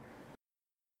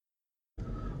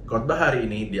Khotbah hari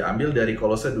ini diambil dari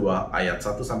Kolose 2 ayat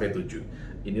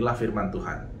 1-7. Inilah firman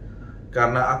Tuhan.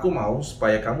 Karena aku mau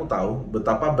supaya kamu tahu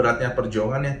betapa beratnya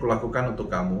perjuangan yang kulakukan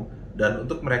untuk kamu dan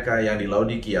untuk mereka yang di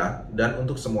Laodikia dan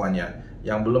untuk semuanya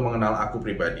yang belum mengenal aku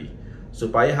pribadi,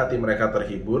 supaya hati mereka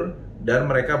terhibur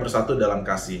dan mereka bersatu dalam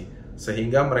kasih,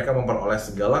 sehingga mereka memperoleh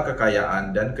segala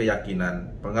kekayaan dan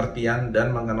keyakinan, pengertian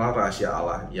dan mengenal rahasia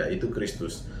Allah, yaitu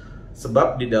Kristus.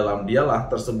 Sebab di dalam Dialah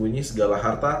tersembunyi segala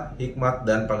harta, hikmat,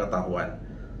 dan pengetahuan.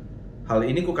 Hal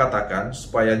ini kukatakan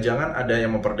supaya jangan ada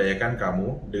yang memperdayakan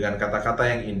kamu dengan kata-kata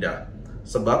yang indah.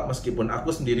 Sebab meskipun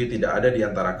aku sendiri tidak ada di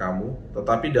antara kamu,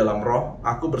 tetapi dalam roh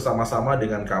aku bersama-sama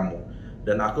dengan kamu,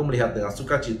 dan aku melihat dengan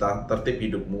sukacita tertib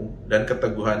hidupmu dan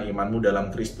keteguhan imanmu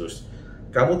dalam Kristus.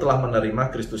 Kamu telah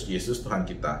menerima Kristus Yesus Tuhan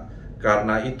kita.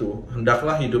 Karena itu,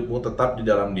 hendaklah hidupmu tetap di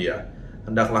dalam Dia.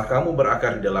 Hendaklah kamu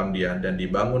berakar di dalam Dia dan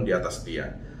dibangun di atas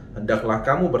Dia. Hendaklah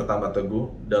kamu bertambah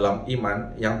teguh dalam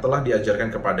iman yang telah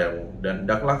diajarkan kepadamu, dan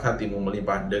hendaklah hatimu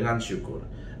melimpah dengan syukur.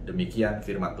 Demikian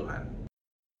firman Tuhan.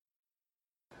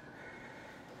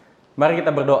 Mari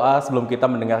kita berdoa sebelum kita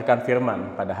mendengarkan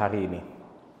firman pada hari ini.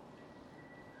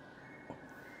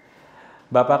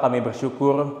 Bapa, kami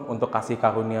bersyukur untuk kasih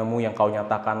karunia-Mu yang Kau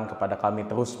nyatakan kepada kami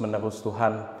terus-menerus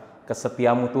Tuhan.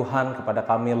 Kesetiamu Tuhan kepada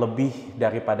kami lebih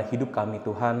daripada hidup kami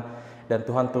Tuhan. Dan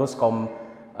Tuhan terus Kau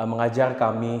mengajar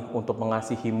kami untuk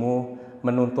mengasihi-Mu,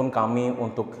 menuntun kami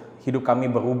untuk hidup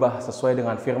kami berubah sesuai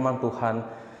dengan firman Tuhan.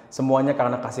 Semuanya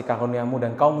karena kasih karunia-Mu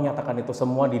dan Kau menyatakan itu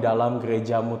semua di dalam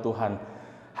gereja-Mu Tuhan.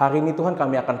 Hari ini Tuhan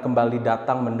kami akan kembali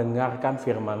datang mendengarkan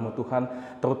firman-Mu Tuhan,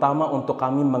 terutama untuk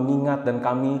kami mengingat dan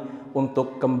kami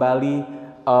untuk kembali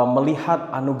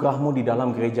melihat anugerah-Mu di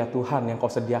dalam gereja Tuhan yang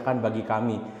Kau sediakan bagi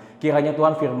kami. Kiranya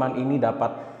Tuhan firman ini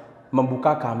dapat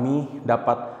membuka kami,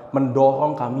 dapat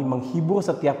mendorong kami, menghibur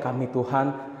setiap kami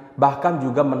Tuhan, bahkan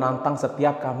juga menantang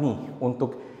setiap kami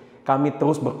untuk kami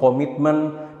terus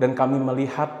berkomitmen dan kami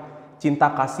melihat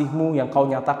cinta kasih-Mu yang Kau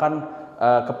nyatakan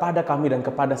kepada kami dan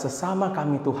kepada sesama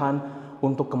kami Tuhan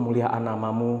untuk kemuliaan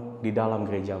nama-Mu di dalam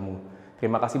gereja-Mu.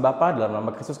 Terima kasih Bapa, dalam nama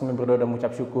Kristus kami berdoa dan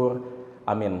mengucap syukur.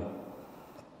 Amin.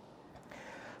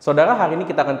 Saudara, hari ini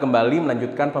kita akan kembali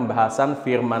melanjutkan pembahasan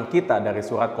firman kita dari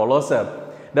surat Kolose.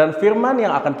 Dan firman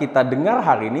yang akan kita dengar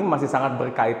hari ini masih sangat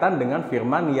berkaitan dengan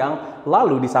firman yang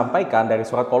lalu disampaikan dari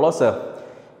surat Kolose.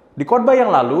 Di khotbah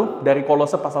yang lalu, dari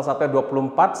Kolose pasal 1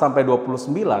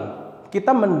 24-29,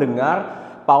 kita mendengar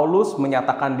Paulus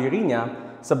menyatakan dirinya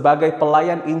sebagai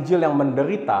pelayan Injil yang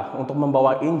menderita untuk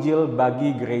membawa Injil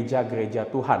bagi gereja-gereja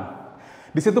Tuhan.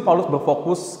 Di situ Paulus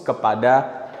berfokus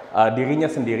kepada dirinya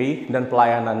sendiri dan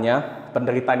pelayanannya,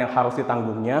 penderitaan yang harus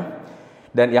ditanggungnya,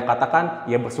 dan ia katakan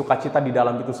ia bersukacita di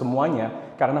dalam itu semuanya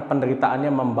karena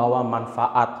penderitaannya membawa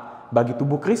manfaat bagi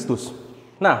tubuh Kristus.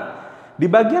 Nah, di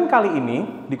bagian kali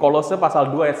ini di Kolose pasal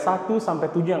 2 ayat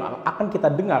 1-7 yang akan kita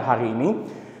dengar hari ini,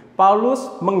 Paulus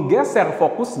menggeser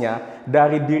fokusnya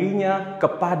dari dirinya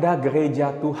kepada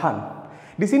gereja Tuhan.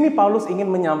 Di sini Paulus ingin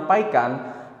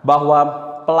menyampaikan bahwa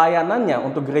pelayanannya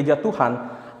untuk gereja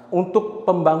Tuhan, untuk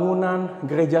pembangunan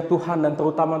gereja Tuhan dan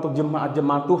terutama untuk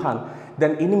jemaat-jemaat Tuhan.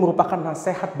 Dan ini merupakan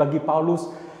nasihat bagi Paulus,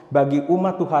 bagi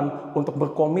umat Tuhan untuk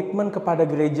berkomitmen kepada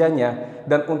gerejanya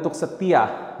dan untuk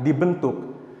setia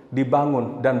dibentuk,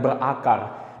 dibangun dan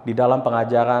berakar di dalam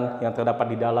pengajaran yang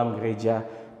terdapat di dalam gereja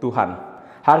Tuhan.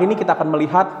 Hari ini kita akan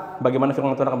melihat bagaimana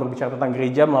firman Tuhan akan berbicara tentang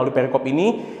gereja melalui perikop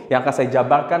ini yang akan saya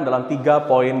jabarkan dalam 3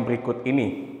 poin berikut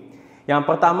ini. Yang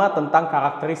pertama tentang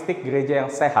karakteristik gereja yang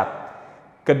sehat.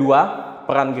 Kedua,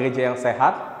 peran gereja yang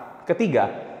sehat. Ketiga,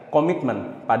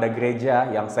 komitmen pada gereja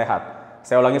yang sehat.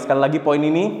 Saya ulangi sekali lagi poin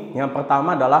ini. Yang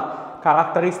pertama adalah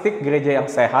karakteristik gereja yang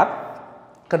sehat.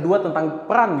 Kedua, tentang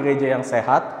peran gereja yang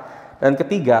sehat. Dan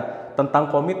ketiga, tentang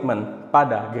komitmen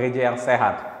pada gereja yang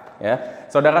sehat. Ya,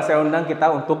 saudara, saya undang kita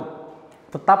untuk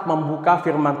tetap membuka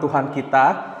firman Tuhan kita.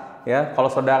 Ya, kalau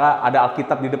saudara ada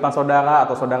Alkitab di depan saudara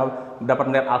atau saudara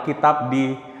dapat melihat Alkitab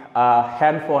di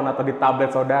handphone atau di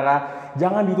tablet saudara,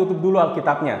 jangan ditutup dulu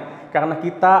Alkitabnya, karena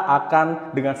kita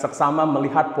akan dengan seksama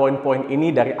melihat poin-poin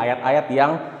ini dari ayat-ayat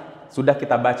yang sudah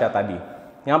kita baca tadi.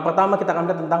 Yang pertama kita akan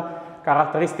melihat tentang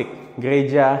karakteristik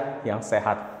gereja yang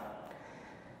sehat.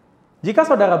 Jika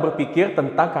saudara berpikir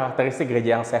tentang karakteristik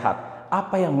gereja yang sehat,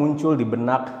 apa yang muncul di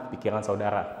benak pikiran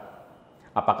saudara?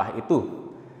 Apakah itu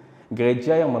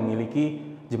gereja yang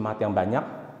memiliki jemaat yang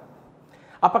banyak?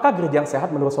 Apakah gereja yang sehat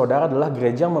menurut saudara adalah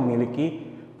gereja yang memiliki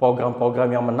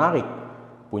program-program yang menarik?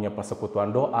 Punya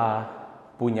persekutuan doa,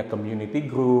 punya community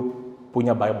group,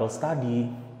 punya Bible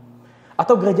study?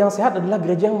 Atau gereja yang sehat adalah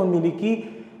gereja yang memiliki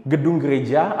gedung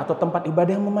gereja atau tempat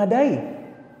ibadah yang memadai?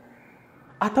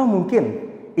 Atau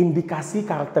mungkin indikasi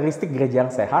karakteristik gereja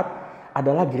yang sehat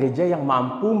adalah gereja yang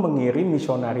mampu mengirim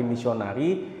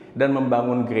misionari-misionari dan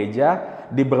membangun gereja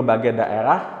di berbagai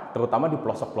daerah, terutama di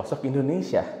pelosok-pelosok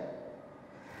Indonesia.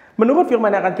 Menurut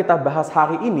firman yang akan kita bahas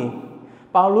hari ini,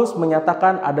 Paulus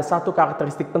menyatakan ada satu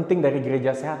karakteristik penting dari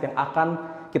gereja sehat yang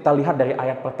akan kita lihat dari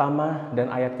ayat pertama dan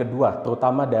ayat kedua,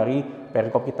 terutama dari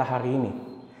perikop kita hari ini.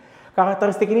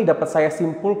 Karakteristik ini dapat saya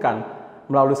simpulkan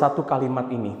melalui satu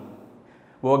kalimat ini,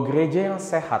 bahwa gereja yang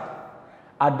sehat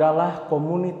adalah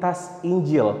komunitas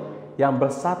Injil yang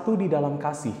bersatu di dalam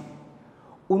kasih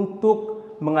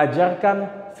untuk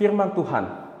mengajarkan firman Tuhan,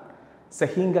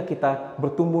 sehingga kita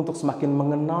bertumbuh untuk semakin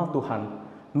mengenal Tuhan,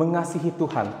 mengasihi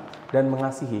Tuhan, dan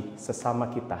mengasihi sesama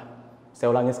kita.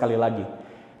 Saya ulangi sekali lagi,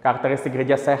 karakteristik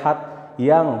gereja sehat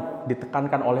yang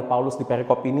ditekankan oleh Paulus di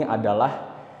perikop ini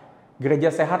adalah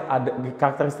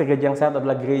karakteristik gereja yang sehat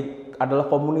adalah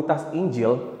komunitas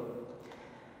Injil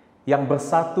yang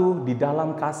bersatu di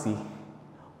dalam kasih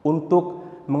untuk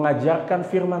mengajarkan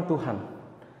firman Tuhan,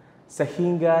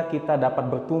 sehingga kita dapat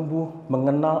bertumbuh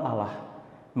mengenal Allah,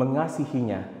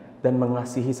 mengasihinya, dan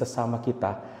mengasihi sesama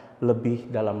kita lebih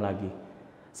dalam lagi.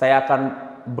 Saya akan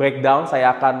breakdown,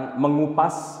 saya akan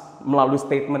mengupas melalui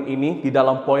statement ini di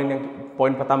dalam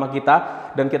poin pertama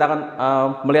kita, dan kita akan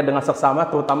melihat dengan seksama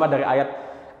terutama dari ayat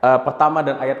pertama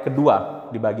dan ayat kedua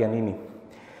di bagian ini.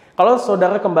 Kalau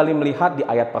saudara kembali melihat di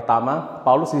ayat pertama,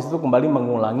 Paulus di situ kembali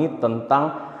mengulangi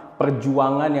tentang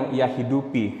perjuangan yang ia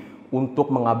hidupi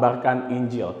untuk mengabarkan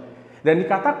Injil. Dan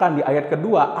dikatakan di ayat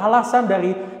kedua, alasan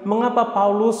dari mengapa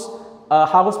Paulus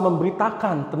harus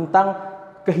memberitakan tentang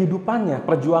kehidupannya,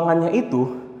 perjuangannya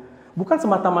itu, bukan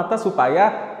semata-mata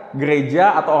supaya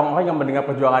gereja atau orang-orang yang mendengar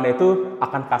perjuangannya itu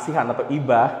akan kasihan atau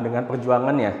iba dengan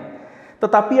perjuangannya.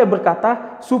 Tetapi ia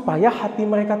berkata supaya hati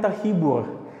mereka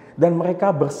terhibur dan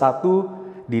mereka bersatu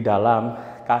di dalam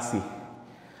kasih.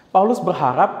 Paulus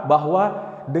berharap bahwa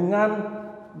dengan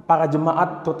para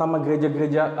jemaat, terutama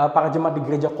para jemaat di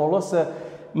gereja Kolose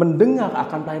mendengar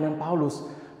akan pelayanan Paulus,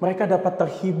 mereka dapat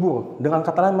terhibur. Dengan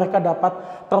kata lain, mereka dapat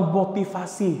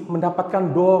termotivasi,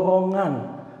 mendapatkan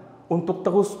dorongan untuk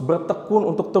terus bertekun,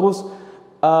 untuk terus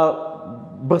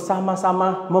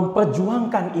bersama-sama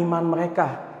memperjuangkan iman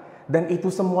mereka. Dan itu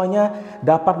semuanya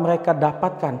dapat mereka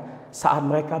dapatkan saat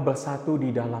mereka bersatu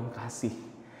di dalam kasih.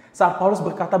 Saat Paulus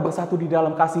berkata bersatu di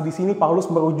dalam kasih, di sini Paulus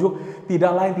merujuk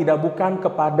tidak lain tidak bukan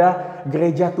kepada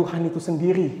gereja Tuhan itu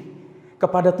sendiri,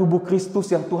 kepada tubuh Kristus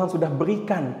yang Tuhan sudah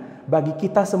berikan bagi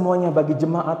kita semuanya, bagi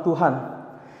jemaat Tuhan.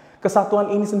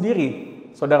 Kesatuan ini sendiri,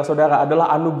 saudara-saudara,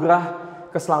 adalah anugerah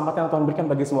keselamatan yang Tuhan berikan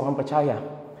bagi semua orang percaya.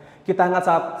 Kita ingat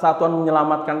saat Tuhan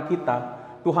menyelamatkan kita,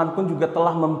 Tuhan pun juga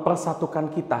telah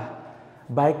mempersatukan kita,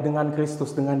 baik dengan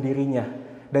Kristus, dengan dirinya,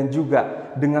 dan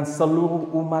juga dengan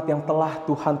seluruh umat yang telah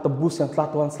Tuhan tebus, yang telah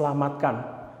Tuhan selamatkan.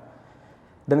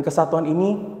 Dan kesatuan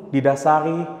ini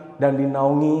didasari dan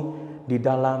dinaungi di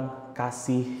dalam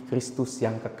kasih Kristus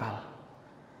yang kekal.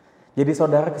 Jadi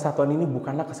saudara, kesatuan ini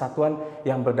bukanlah kesatuan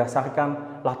yang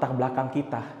berdasarkan latar belakang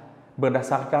kita,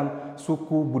 berdasarkan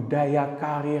suku, budaya,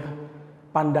 karir,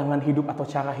 pandangan hidup atau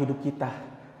cara hidup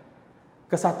kita.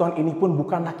 Kesatuan ini pun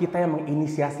bukanlah kita yang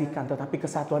menginisiasikan, tetapi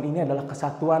kesatuan ini adalah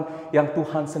kesatuan yang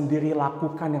Tuhan sendiri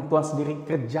lakukan, yang Tuhan sendiri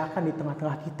kerjakan di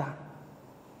tengah-tengah kita.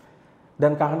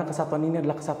 Dan karena kesatuan ini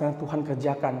adalah kesatuan yang Tuhan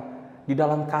kerjakan di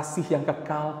dalam kasih yang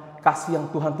kekal, kasih yang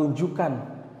Tuhan tunjukkan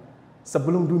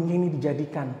sebelum dunia ini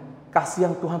dijadikan, kasih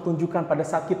yang Tuhan tunjukkan pada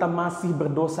saat kita masih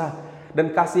berdosa,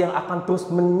 dan kasih yang akan terus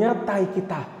menyertai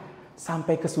kita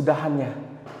sampai kesudahannya.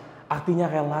 Artinya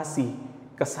relasi,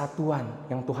 kesatuan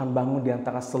yang Tuhan bangun di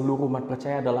antara seluruh umat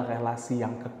percaya adalah relasi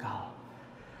yang kekal.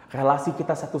 Relasi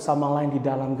kita satu sama lain di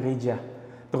dalam gereja,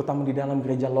 terutama di dalam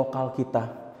gereja lokal kita,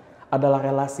 adalah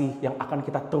relasi yang akan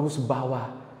kita terus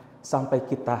bawa sampai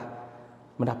kita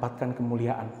mendapatkan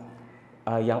kemuliaan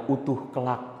yang utuh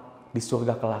kelak di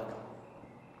surga kelak.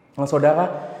 Nah,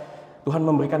 saudara, Tuhan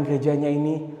memberikan gerejanya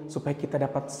ini supaya kita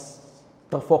dapat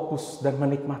terfokus dan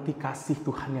menikmati kasih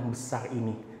Tuhan yang besar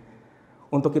ini.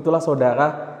 Untuk itulah saudara,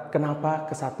 kenapa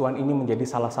kesatuan ini menjadi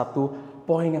salah satu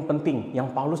poin yang penting yang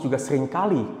Paulus juga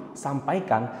seringkali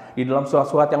sampaikan di dalam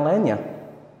surat-surat yang lainnya.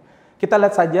 Kita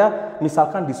lihat saja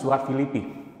misalkan di surat Filipi.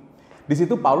 Di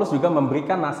situ Paulus juga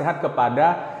memberikan nasihat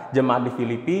kepada jemaat di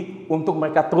Filipi untuk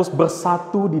mereka terus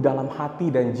bersatu di dalam hati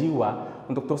dan jiwa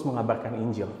untuk terus mengabarkan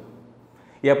Injil.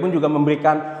 Ia pun juga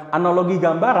memberikan analogi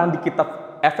gambaran di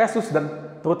kitab Efesus dan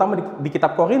terutama di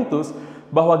kitab Korintus,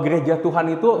 bahwa gereja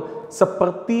Tuhan itu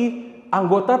seperti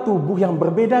anggota tubuh yang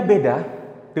berbeda-beda,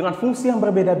 dengan fungsi yang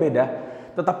berbeda-beda,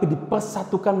 tetapi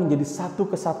dipersatukan menjadi satu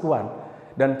kesatuan,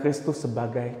 dan Kristus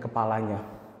sebagai kepalanya.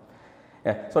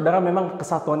 Ya, saudara, memang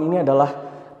kesatuan ini adalah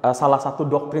salah satu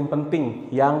doktrin penting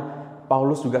yang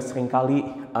Paulus juga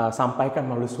seringkali sampaikan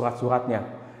melalui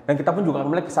surat-suratnya. Dan kita pun juga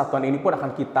melihat kesatuan ini pun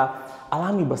akan kita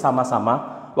alami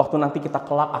bersama-sama waktu nanti kita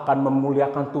kelak akan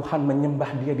memuliakan Tuhan,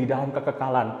 menyembah Dia di dalam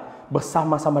kekekalan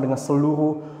bersama-sama dengan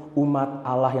seluruh umat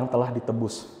Allah yang telah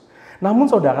ditebus. Namun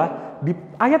saudara, di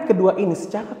ayat kedua ini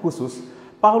secara khusus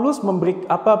Paulus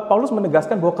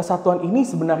menegaskan bahwa kesatuan ini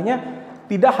sebenarnya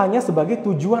tidak hanya sebagai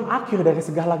tujuan akhir dari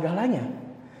segala-galanya.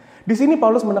 Di sini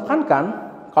Paulus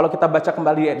menekankan, kalau kita baca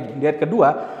kembali di ayat kedua,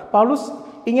 Paulus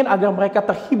ingin agar mereka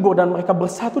terhibur dan mereka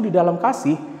bersatu di dalam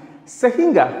kasih,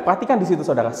 sehingga, perhatikan di situ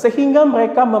saudara, sehingga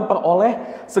mereka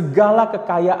memperoleh segala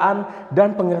kekayaan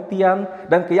dan pengertian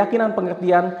dan keyakinan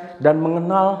pengertian dan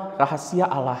mengenal rahasia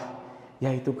Allah,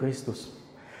 yaitu Kristus.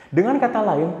 Dengan kata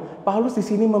lain, Paulus di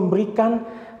sini memberikan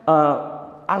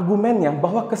argumennya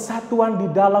bahwa kesatuan di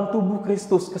dalam tubuh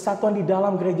Kristus, kesatuan di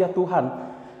dalam gereja Tuhan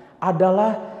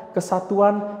adalah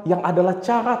kesatuan yang adalah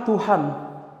cara Tuhan,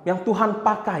 yang Tuhan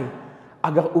pakai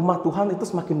agar umat Tuhan itu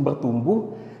semakin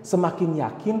bertumbuh, semakin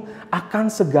yakin akan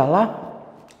segala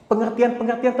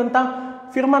pengertian-pengertian tentang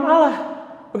firman Allah,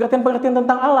 pengertian-pengertian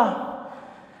tentang Allah.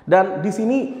 Dan di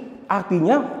sini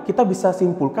artinya kita bisa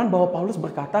simpulkan bahwa Paulus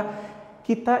berkata,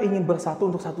 kita ingin bersatu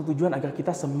untuk satu tujuan agar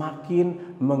kita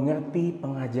semakin mengerti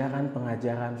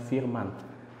pengajaran-pengajaran firman.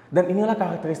 Dan inilah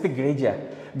karakteristik gereja.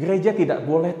 Gereja tidak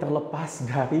boleh terlepas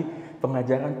dari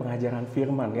pengajaran-pengajaran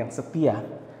firman yang setia.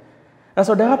 Nah,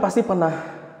 saudara pasti pernah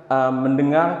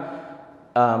mendengar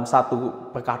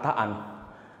satu perkataan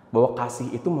bahwa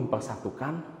kasih itu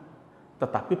mempersatukan,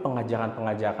 tetapi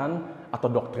pengajaran-pengajaran atau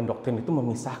doktrin-doktrin itu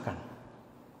memisahkan.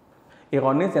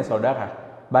 Ironisnya saudara,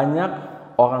 banyak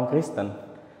orang Kristen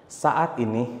saat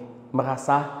ini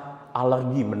merasa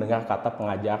alergi mendengar kata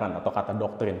pengajaran atau kata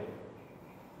doktrin.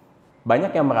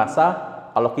 Banyak yang merasa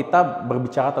kalau kita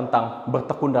berbicara tentang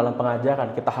bertekun dalam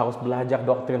pengajaran, kita harus belajar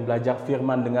doktrin, belajar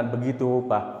firman dengan begitu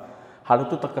rupa. Hal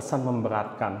itu terkesan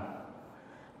memberatkan.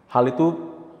 Hal itu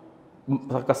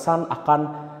terkesan akan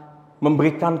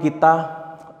memberikan kita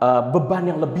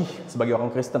beban yang lebih sebagai orang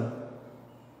Kristen.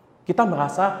 Kita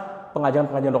merasa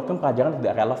pengajaran-pengajaran doktrin, pengajaran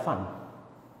tidak relevan.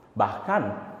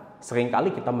 Bahkan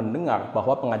seringkali kita mendengar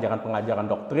bahwa pengajaran-pengajaran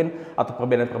doktrin atau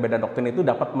perbedaan-perbedaan doktrin itu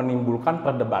dapat menimbulkan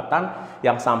perdebatan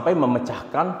yang sampai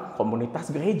memecahkan komunitas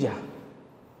gereja.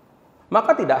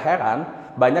 Maka tidak heran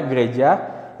banyak gereja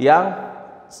yang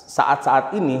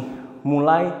saat-saat ini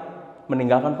mulai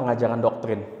meninggalkan pengajaran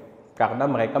doktrin karena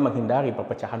mereka menghindari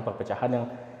perpecahan-perpecahan yang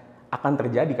akan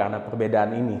terjadi karena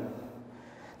perbedaan ini.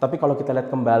 Tapi kalau kita lihat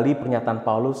kembali pernyataan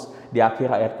Paulus di akhir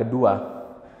ayat kedua,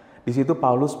 di situ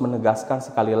Paulus menegaskan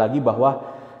sekali lagi bahwa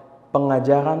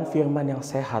pengajaran firman yang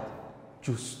sehat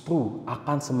justru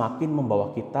akan semakin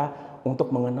membawa kita untuk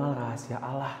mengenal rahasia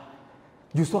Allah.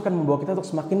 Justru akan membawa kita untuk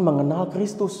semakin mengenal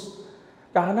Kristus.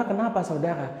 Karena kenapa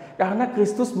saudara? Karena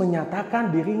Kristus menyatakan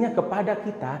dirinya kepada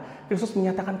kita, Kristus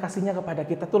menyatakan kasihnya kepada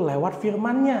kita tuh lewat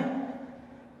firman-Nya.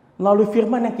 Melalui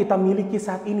firman yang kita miliki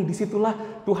saat ini, disitulah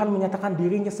Tuhan menyatakan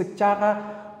dirinya secara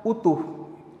utuh.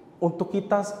 Untuk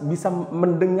kita bisa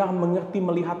mendengar, mengerti,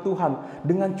 melihat Tuhan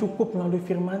dengan cukup melalui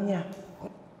firman-Nya.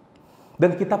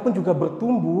 Dan kita pun juga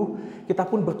bertumbuh,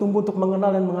 untuk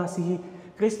mengenal dan mengasihi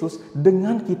Kristus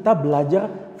dengan kita belajar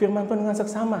firman Tuhan dengan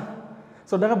seksama.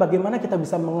 Saudara, bagaimana kita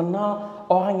bisa mengenal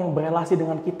orang yang berelasi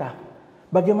dengan kita?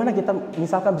 Bagaimana kita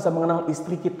misalkan bisa mengenal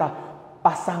istri kita,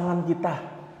 pasangan kita,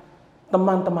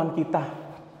 teman-teman kita?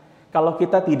 Kalau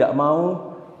kita tidak mau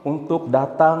untuk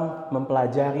datang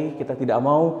mempelajari, kita tidak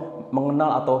mau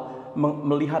mengenal atau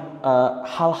melihat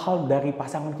hal-hal dari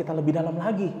pasangan kita lebih dalam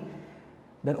lagi.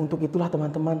 Dan untuk itulah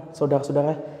teman-teman,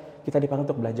 saudara-saudara, kita dipanggil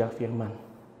untuk belajar firman.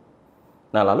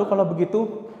 Nah lalu kalau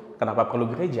begitu, kenapa perlu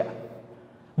gereja?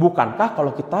 Bukankah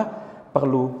kalau kita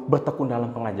perlu bertekun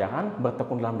dalam pengajaran,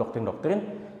 bertekun dalam doktrin-doktrin,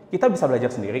 kita bisa belajar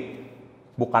sendiri?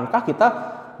 Bukankah kita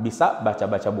bisa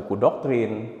baca-baca buku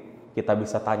doktrin, kita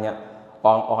bisa tanya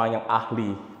orang-orang yang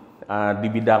ahli di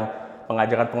bidang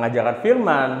pengajaran-pengajaran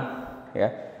firman,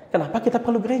 ya. Kenapa kita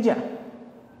perlu gereja?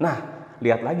 Nah,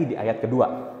 lihat lagi di ayat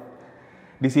kedua.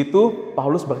 Di situ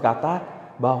Paulus berkata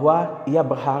bahwa ia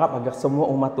berharap agar semua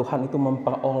umat Tuhan itu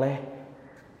memperoleh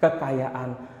kekayaan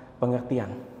pengertian.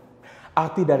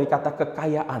 Arti dari kata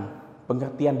kekayaan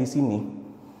pengertian di sini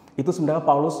itu sebenarnya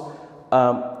Paulus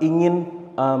ingin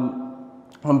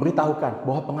memberitahukan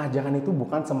bahwa pengajaran itu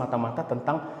bukan semata-mata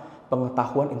tentang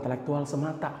pengetahuan intelektual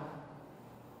semata.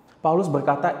 Paulus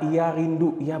berkata ia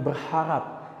rindu, ia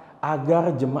berharap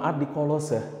agar jemaat di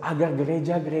Kolose, agar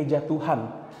gereja-gereja Tuhan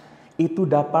itu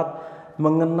dapat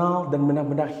mengenal dan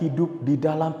benar-benar hidup di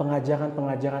dalam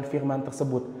pengajaran-pengajaran firman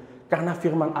tersebut. Karena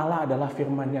firman Allah adalah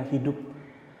firman yang hidup.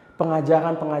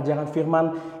 pengajaran-pengajaran firman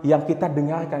yang kita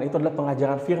dengarkan itu adalah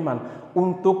pengajaran firman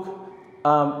untuk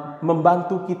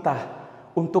membantu kita,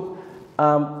 untuk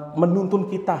menuntun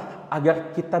kita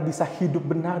agar kita bisa hidup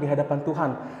benar di hadapan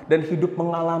Tuhan dan hidup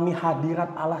mengalami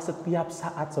hadirat Allah setiap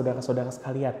saat, saudara-saudara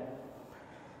sekalian.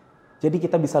 Jadi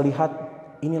kita bisa lihat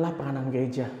inilah peranan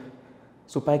gereja,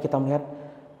 supaya kita melihat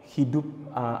hidup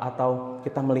atau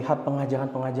kita melihat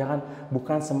pengajaran-pengajaran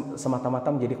bukan semata-mata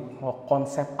menjadi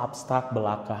konsep abstrak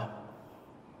belaka.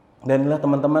 Dan inilah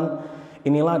teman-teman,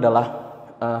 inilah adalah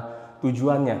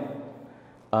tujuannya,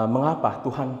 mengapa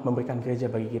Tuhan memberikan gereja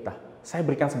bagi kita. Saya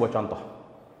berikan sebuah contoh.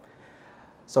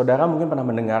 Saudara mungkin pernah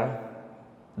mendengar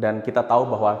dan kita tahu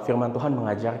bahwa firman Tuhan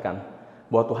mengajarkan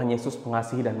bahwa Tuhan Yesus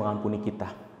mengasihi dan mengampuni kita,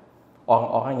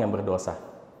 orang-orang yang berdosa.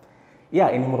 Ya,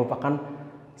 ini merupakan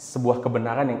sebuah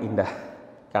kebenaran yang indah.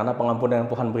 Karena pengampunan yang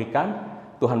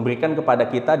Tuhan berikan kepada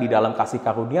kita di dalam kasih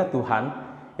karunia Tuhan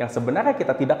yang sebenarnya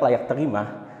kita tidak layak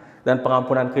terima. Dan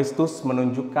pengampunan Kristus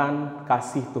menunjukkan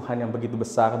kasih Tuhan yang begitu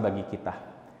besar bagi kita.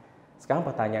 Sekarang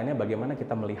pertanyaannya, bagaimana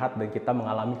kita melihat dan kita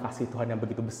mengalami kasih Tuhan yang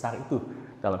begitu besar itu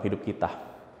dalam hidup kita.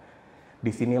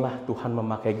 Disinilah Tuhan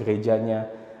memakai gerejanya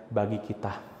bagi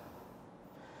kita.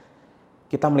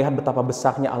 Kita melihat betapa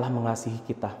besarnya Allah mengasihi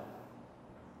kita.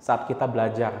 Saat kita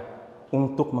belajar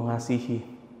untuk mengasihi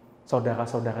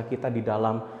saudara-saudara kita di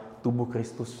dalam tubuh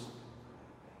Kristus,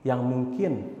 yang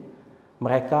mungkin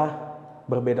mereka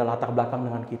berbeda latar belakang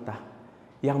dengan kita,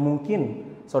 yang mungkin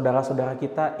saudara-saudara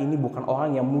kita ini bukan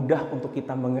orang yang mudah untuk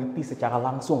kita mengerti secara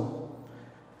langsung.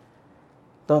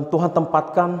 Dan Tuhan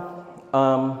tempatkan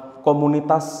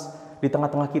komunitas di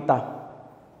tengah-tengah kita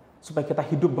supaya kita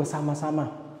hidup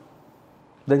bersama-sama.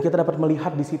 Dan kita dapat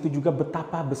melihat di situ juga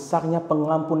betapa besarnya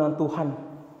pengampunan Tuhan.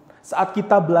 Saat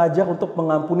kita belajar untuk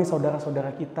mengampuni saudara-saudara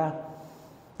kita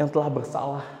yang telah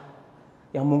bersalah,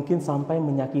 yang mungkin sampai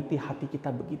menyakiti hati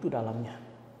kita begitu dalamnya.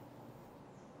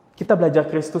 Kita belajar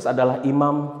Kristus adalah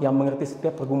imam yang mengerti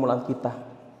setiap pergumulan kita.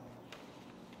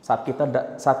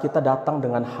 Saat kita datang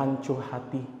dengan hancur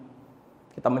hati,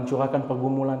 kita mencurahkan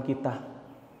pergumulan kita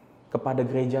kepada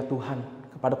gereja Tuhan,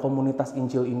 kepada komunitas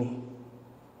Injil ini.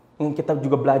 Kita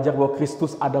juga belajar bahwa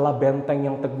Kristus adalah benteng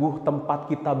yang teguh, tempat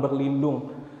kita berlindung.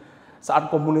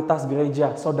 Saat komunitas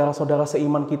gereja, saudara-saudara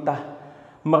seiman kita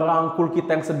merangkul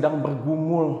kita yang sedang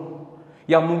bergumul,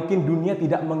 yang mungkin dunia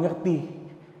tidak mengerti,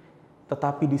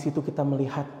 tetapi di situ kita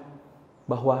melihat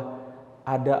bahwa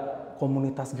ada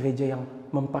komunitas gereja yang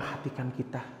memperhatikan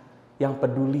kita, yang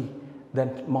peduli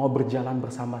dan mau berjalan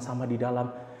bersama-sama di dalam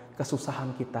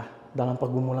kesusahan kita, dalam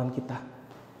pergumulan kita.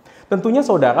 Tentunya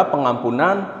saudara,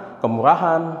 pengampunan,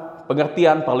 kemurahan,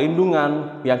 pengertian,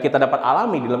 perlindungan yang kita dapat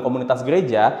alami di dalam komunitas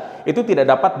gereja itu tidak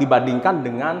dapat dibandingkan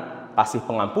dengan kasih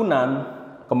pengampunan,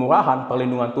 kemurahan,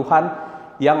 perlindungan Tuhan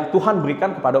yang Tuhan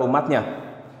berikan kepada umatnya.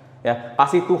 Ya,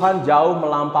 kasih Tuhan jauh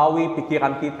melampaui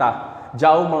pikiran kita,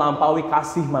 jauh melampaui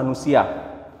kasih manusia.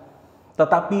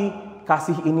 Tetapi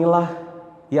kasih inilah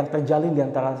yang terjalin di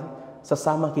antara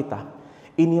sesama kita.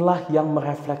 Inilah yang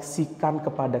merefleksikan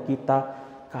kepada kita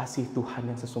kasih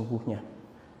Tuhan yang sesungguhnya.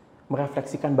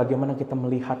 Merefleksikan bagaimana kita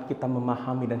melihat, kita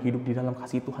memahami dan hidup di dalam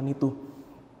kasih Tuhan itu.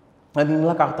 Dan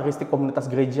inilah karakteristik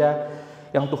komunitas gereja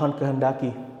yang Tuhan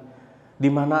kehendaki. Di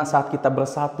mana saat kita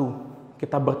bersatu,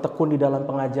 kita bertekun di dalam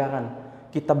pengajaran,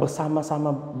 kita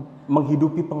bersama-sama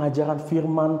menghidupi pengajaran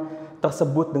firman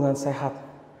tersebut dengan sehat,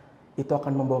 itu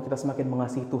akan membawa kita semakin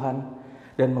mengasihi Tuhan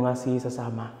dan mengasihi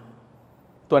sesama.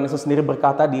 Tuhan Yesus sendiri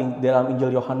berkata di dalam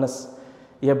Injil Yohanes,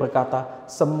 Ia berkata,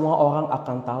 semua orang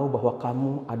akan tahu bahwa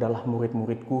kamu adalah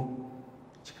murid-muridku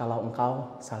jikalau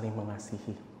engkau saling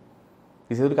mengasihi.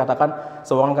 Di situ dikatakan,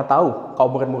 semua orang akan tahu kau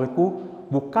murid-muridku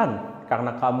bukan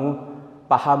karena kamu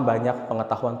paham banyak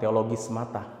pengetahuan teologis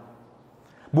semata.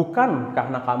 Bukan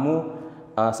karena kamu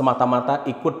semata-mata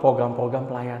ikut program-program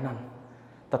pelayanan.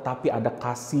 Tetapi ada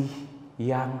kasih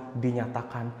yang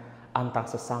dinyatakan antar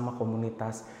sesama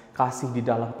komunitas. Kasih di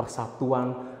dalam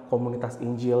persatuan komunitas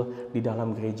Injil di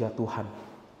dalam gereja Tuhan.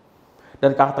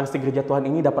 Dan karakteristik gereja Tuhan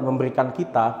ini dapat memberikan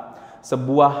kita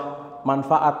sebuah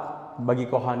manfaat bagi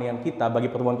kerohanian kita,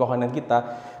 bagi pertumbuhan kerohanian kita,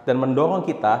 dan mendorong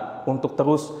kita untuk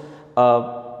terus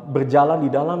berjalan di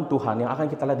dalam Tuhan, yang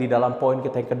akan kita lihat di dalam poin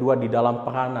kita yang kedua, di dalam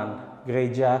peranan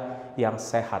gereja yang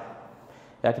sehat.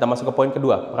 Ya, kita masuk ke poin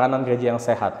kedua, peranan gereja yang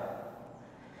sehat.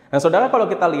 Nah, saudara, kalau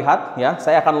kita lihat, ya,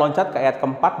 saya akan loncat ke ayat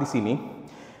keempat di sini.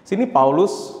 Sini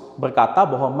Paulus berkata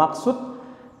bahwa maksud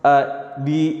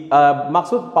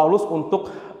Paulus untuk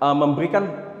memberikan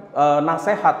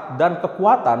nasihat dan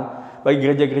kekuatan bagi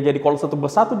gereja-gereja di Kolose untuk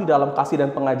bersatu di dalam kasih dan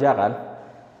pengajaran,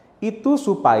 itu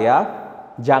supaya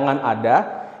jangan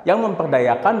ada yang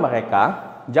memperdayakan mereka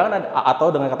atau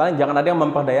dengan kata lain, jangan ada yang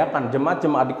memperdayakan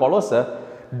jemaat-jemaat di Kolose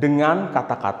dengan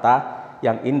kata-kata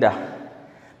yang indah.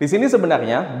 Di sini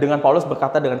sebenarnya dengan Paulus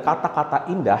berkata dengan kata-kata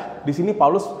indah, di sini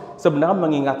Paulus sebenarnya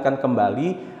mengingatkan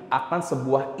kembali akan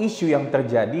sebuah isu yang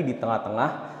terjadi di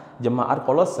tengah-tengah jemaat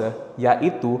Kolose,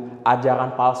 yaitu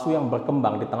ajaran palsu yang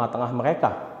berkembang di tengah-tengah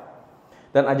mereka.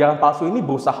 Dan ajaran palsu ini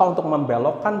berusaha untuk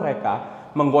membelokkan mereka,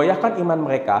 menggoyahkan iman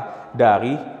mereka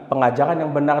dari pengajaran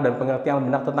yang benar dan pengertian yang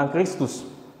benar tentang Kristus.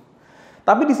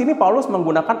 Tapi di sini Paulus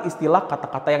menggunakan istilah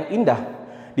kata-kata yang indah,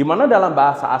 di mana dalam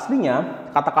bahasa aslinya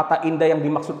kata-kata indah yang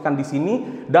dimaksudkan di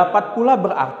sini dapat pula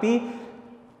berarti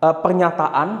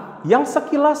pernyataan yang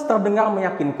sekilas terdengar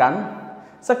meyakinkan,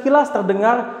 sekilas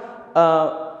terdengar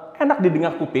enak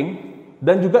didengar kuping,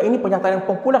 dan juga ini pernyataan yang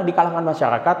populer di kalangan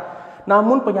masyarakat.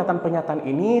 Namun pernyataan-pernyataan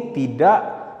ini tidak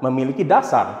memiliki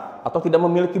dasar atau tidak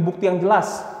memiliki bukti yang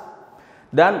jelas.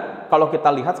 Dan kalau kita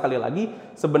lihat sekali lagi,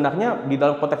 sebenarnya di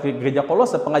dalam konteks gereja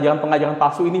Kolose, pengajaran-pengajaran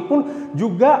palsu ini pun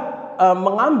juga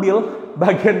mengambil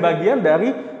bagian-bagian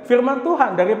dari firman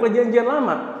Tuhan, dari perjanjian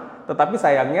lama. Tetapi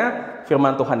sayangnya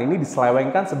firman Tuhan ini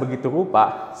diselewengkan sebegitu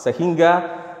rupa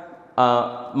sehingga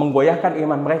menggoyahkan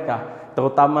iman mereka,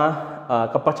 terutama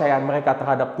kepercayaan mereka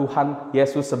terhadap Tuhan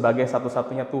Yesus sebagai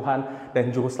satu-satunya Tuhan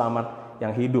dan Juru Selamat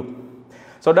yang hidup.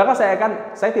 Saudara,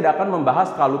 saya tidak akan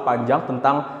membahas terlalu panjang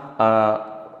tentang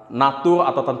natur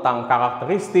atau tentang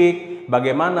karakteristik,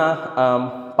 bagaimana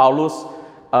Paulus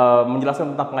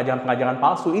menjelaskan tentang pengajaran-pengajaran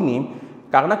palsu ini,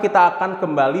 karena kita akan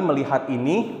kembali melihat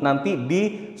ini nanti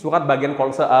di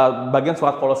bagian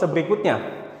surat Kolose berikutnya,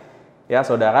 ya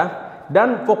saudara.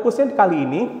 Dan fokusnya kali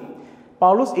ini,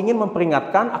 Paulus ingin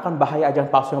memperingatkan akan bahaya ajaran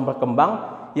palsu yang berkembang,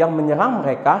 yang menyerang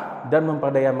mereka dan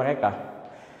memperdaya mereka.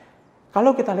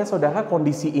 Kalau kita lihat saudara,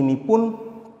 kondisi ini pun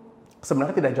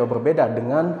sebenarnya tidak jauh berbeda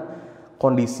dengan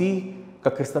kondisi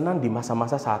kekristenan di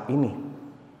masa-masa saat ini,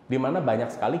 di mana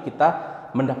banyak sekali kita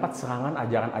mendapat serangan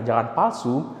ajaran-ajaran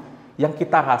palsu yang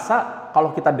kita rasa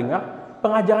kalau kita dengar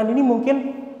pengajaran ini mungkin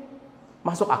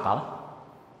masuk akal,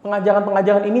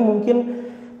 pengajaran-pengajaran ini mungkin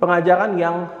pengajaran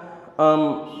yang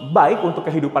baik untuk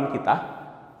kehidupan kita,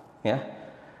 ya.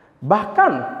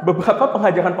 Bahkan beberapa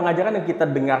pengajaran-pengajaran yang kita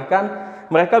dengarkan,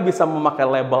 mereka bisa memakai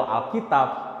label Alkitab,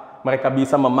 mereka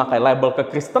bisa memakai label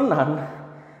kekristenan,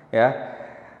 ya.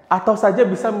 Atau saja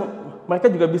mereka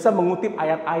juga bisa mengutip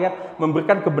ayat-ayat,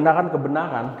 memberikan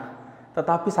kebenaran-kebenaran,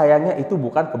 tetapi sayangnya itu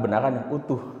bukan kebenaran yang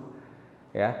utuh.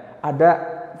 Ya, ada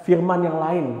firman yang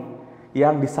lain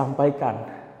yang disampaikan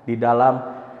di dalam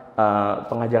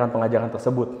pengajaran-pengajaran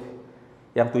tersebut,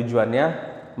 yang tujuannya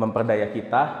memperdaya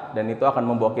kita, dan itu akan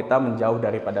membawa kita menjauh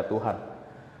daripada Tuhan.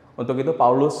 Untuk itu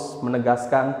Paulus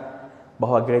menegaskan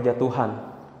bahwa gereja Tuhan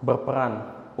berperan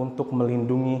untuk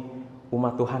melindungi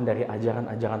umat Tuhan dari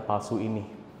ajaran-ajaran palsu ini,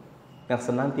 yang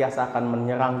senantiasa akan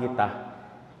menyerang kita,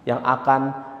 yang akan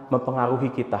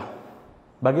mempengaruhi kita.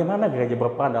 Bagaimana gereja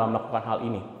berperan dalam melakukan hal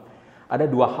ini? Ada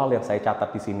dua hal yang saya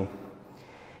catat di sini.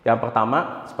 Yang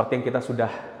pertama, seperti yang kita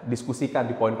sudah diskusikan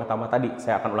di poin pertama tadi,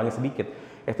 saya akan ulangi sedikit,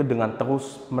 yaitu dengan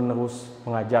terus-menerus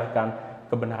mengajarkan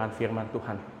kebenaran firman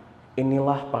Tuhan.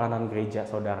 Inilah peranan gereja,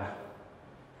 saudara.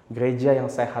 Gereja yang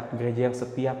sehat, gereja yang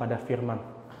setia pada firman,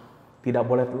 tidak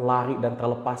boleh lari dan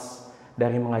terlepas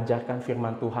dari mengajarkan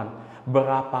firman Tuhan,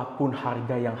 berapapun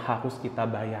harga yang harus kita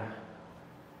bayar.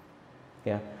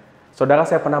 Ya, saudara,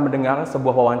 saya pernah mendengar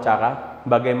sebuah wawancara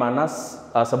bagaimana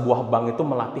sebuah bank itu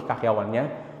melatih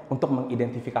karyawannya untuk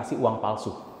mengidentifikasi uang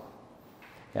palsu.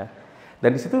 Ya,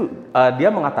 dan di situ dia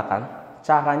mengatakan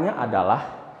caranya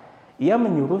adalah ia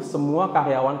menyuruh semua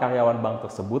karyawan-karyawan bank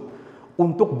tersebut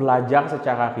untuk belajar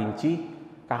secara rinci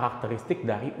karakteristik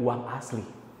dari uang asli.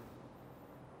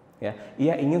 Ya,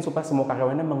 ia ingin supaya semua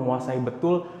karyawannya menguasai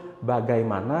betul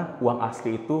bagaimana uang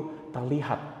asli itu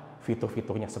terlihat,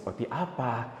 fitur-fiturnya seperti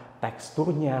apa,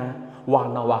 teksturnya,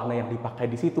 warna-warna yang dipakai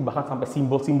di situ, bahkan sampai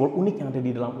simbol-simbol unik yang ada di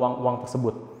dalam uang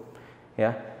tersebut.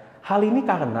 Ya, hal ini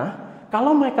karena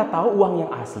kalau mereka tahu uang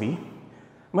yang asli,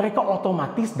 mereka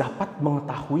otomatis dapat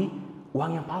mengetahui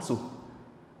uang yang palsu.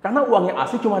 Karena uang yang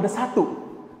asli cuma ada satu.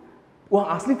 Uang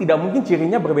asli tidak mungkin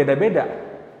cirinya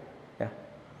berbeda-beda.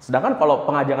 Sedangkan kalau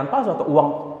pengajaran palsu atau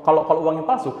kalau uang yang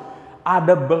palsu,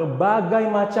 ada berbagai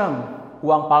macam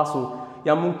uang palsu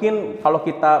yang mungkin kalau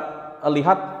kita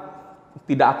lihat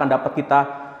tidak akan dapat kita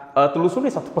telusuri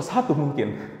satu persatu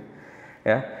mungkin.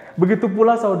 Ya, begitu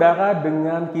pula saudara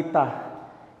dengan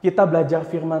kita belajar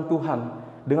firman Tuhan.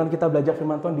 Dengan kita belajar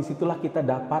firman Tuhan, disitulah kita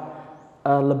dapat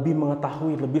lebih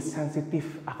mengetahui, lebih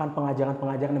sensitif akan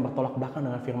pengajaran-pengajaran yang bertolak belakang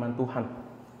dengan firman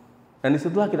Tuhan. Dan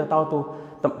disitulah kita tahu tuh,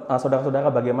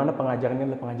 saudara-saudara, bagaimana pengajaran ini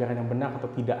adalah pengajaran yang benar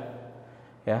atau tidak.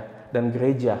 Ya, dan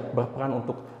gereja berperan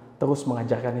untuk terus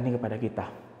mengajarkan ini kepada kita.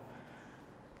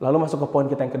 Lalu masuk ke poin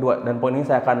kita yang kedua, dan poin ini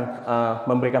saya akan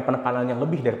memberikan penekanan yang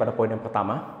lebih daripada poin yang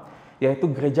pertama, yaitu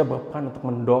gereja berperan untuk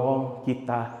mendorong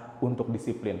kita untuk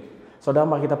disiplin. Saudara,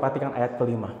 mari kita perhatikan ayat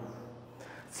kelima.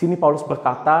 Sini Paulus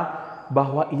berkata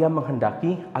bahwa ia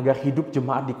menghendaki agar hidup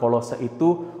jemaat di Kolose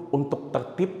itu untuk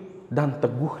tertib dan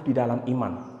teguh di dalam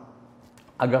iman,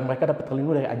 agar mereka dapat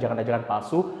terlindung dari ajaran-ajaran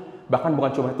palsu, bahkan bukan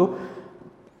cuma itu,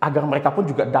 agar mereka pun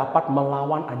juga dapat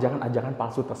melawan ajaran-ajaran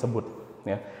palsu tersebut.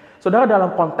 Ya. Saudara,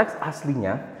 dalam konteks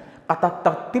aslinya, kata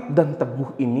tertib dan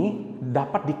teguh ini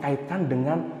dapat dikaitkan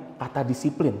dengan kata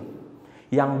disiplin,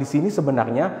 yang di sini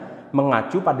sebenarnya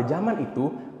mengacu pada zaman itu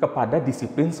kepada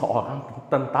disiplin seorang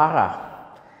tentara.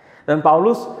 Dan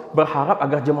Paulus berharap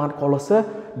agar jemaat Kolose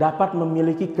dapat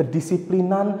memiliki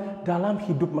kedisiplinan dalam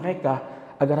hidup mereka,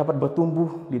 agar dapat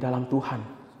bertumbuh di dalam Tuhan.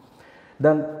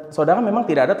 Dan saudara, memang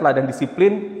tidak ada teladan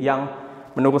disiplin yang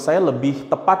menurut saya lebih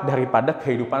tepat daripada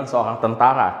kehidupan seorang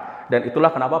tentara. Dan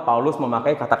itulah kenapa Paulus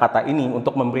memakai kata-kata ini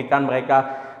untuk memberikan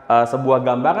mereka sebuah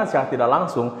gambaran secara tidak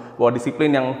langsung bahwa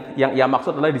disiplin yang ia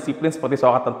maksud adalah disiplin seperti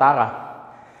seorang tentara.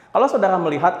 Kalau saudara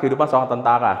melihat kehidupan seorang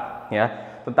tentara, ya,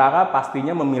 tentara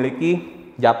pastinya memiliki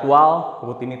jadwal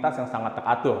rutinitas yang sangat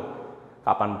teratur.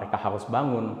 Kapan mereka harus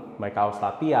bangun, mereka harus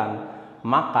latihan,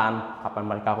 makan, kapan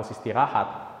mereka harus istirahat,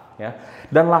 ya.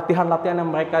 Dan latihan-latihan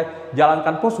yang mereka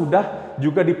jalankan pun sudah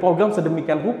juga diprogram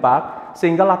sedemikian rupa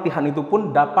sehingga latihan itu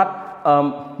pun dapat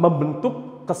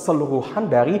membentuk keseluruhan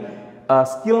dari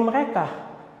skill mereka.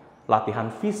 Latihan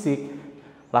fisik,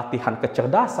 latihan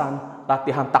kecerdasan,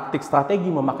 latihan taktik strategi,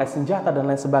 memakai senjata dan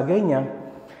lain sebagainya.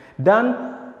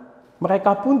 Dan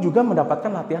mereka pun juga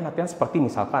mendapatkan latihan-latihan seperti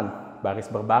misalkan baris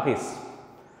berbaris.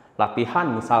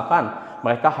 Latihan misalkan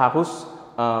mereka harus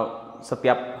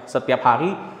setiap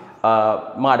hari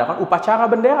mengadakan upacara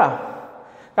bendera.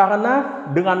 Karena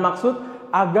dengan maksud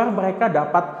agar mereka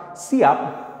dapat siap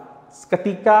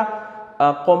ketika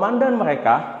komandan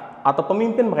mereka atau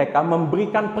pemimpin mereka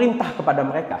memberikan perintah kepada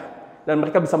mereka. Dan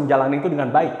mereka bisa menjalani itu dengan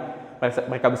baik.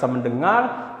 Mereka bisa mendengar,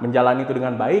 menjalani itu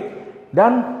dengan baik.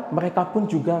 Dan mereka pun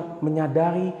juga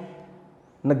menyadari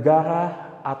negara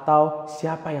atau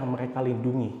siapa yang mereka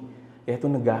lindungi, yaitu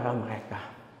negara mereka.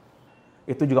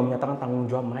 Itu juga menyatakan tanggung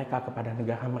jawab mereka kepada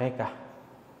negara mereka.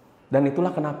 Dan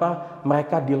itulah kenapa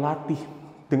mereka dilatih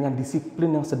dengan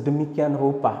disiplin yang sedemikian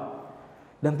rupa.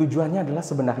 Dan tujuannya adalah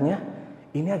sebenarnya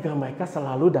ini agar mereka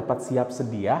selalu dapat siap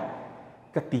sedia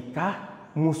ketika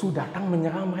musuh datang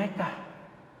menyerang mereka.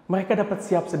 Mereka dapat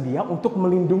siap sedia untuk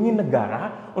melindungi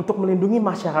negara, untuk melindungi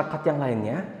masyarakat yang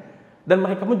lainnya. Dan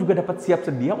mereka pun juga dapat siap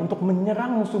sedia untuk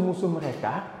menyerang musuh-musuh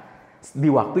mereka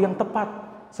di waktu yang tepat,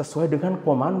 sesuai dengan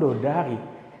komando dari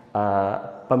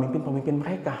pemimpin-pemimpin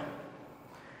mereka.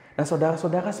 Dan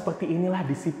saudara-saudara, seperti inilah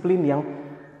disiplin yang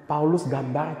Paulus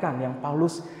gambarkan, yang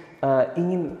Paulus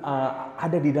ingin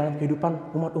ada di dalam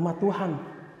kehidupan umat-umat Tuhan.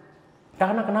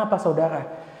 Karena kenapa, saudara?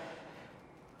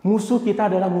 Musuh kita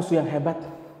adalah musuh yang hebat,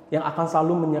 yang akan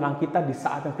selalu menyerang kita di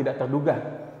saat yang tidak terduga.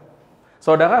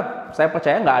 Saudara, saya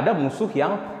percaya nggak ada musuh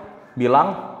yang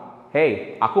bilang,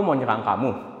 "Hey, aku mau nyerang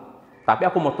kamu, tapi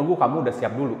aku mau tunggu kamu udah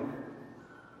siap dulu."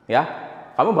 Ya,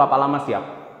 kamu berapa lama siap?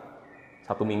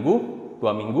 1 minggu,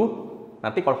 2 minggu,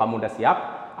 nanti kalau kamu udah siap,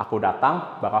 aku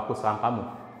datang, baru aku serang kamu.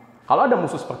 Kalau ada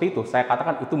musuh seperti itu, saya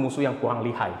katakan itu musuh yang kurang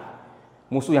lihai,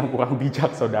 musuh yang kurang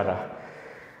bijak, saudara.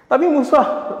 Tapi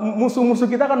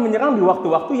musuh-musuh kita akan menyerang di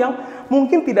waktu-waktu yang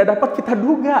mungkin tidak dapat kita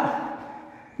duga,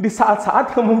 di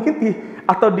saat-saat yang mungkin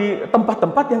atau di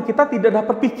tempat-tempat yang kita tidak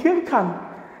dapat pikirkan.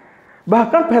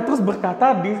 Bahkan Petrus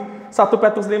berkata di 1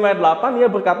 Petrus 5 ayat 8, ia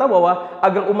berkata bahwa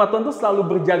agar umat Tuhan itu selalu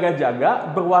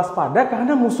berjaga-jaga, berwaspada,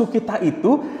 karena musuh kita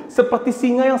itu seperti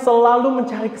singa yang selalu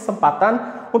mencari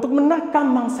kesempatan untuk menerkam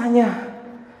mangsanya.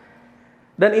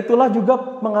 Dan itulah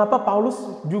juga mengapa Paulus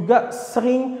juga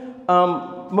sering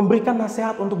memberikan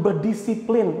nasihat untuk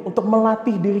berdisiplin, untuk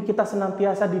melatih diri kita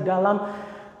senantiasa di dalam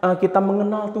kita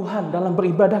mengenal Tuhan, dalam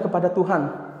beribadah kepada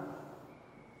Tuhan.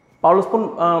 Paulus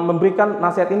pun memberikan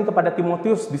nasihat ini kepada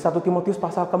Timotius di 1 Timotius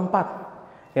pasal keempat,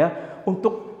 ya,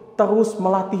 untuk terus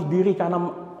melatih diri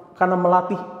karena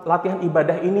latihan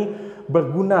ibadah ini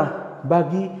berguna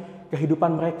bagi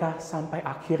kehidupan mereka sampai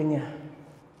akhirnya.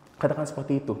 Katakan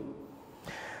seperti itu.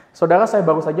 Saudara, saya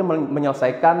baru saja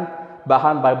menyelesaikan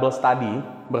bahan Bible study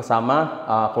bersama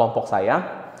kelompok saya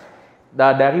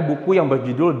dari buku yang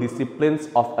berjudul Disciplines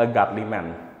of a Godly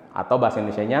Man, atau bahasa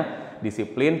Indonesianya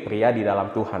Disiplin Pria di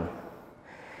Dalam Tuhan.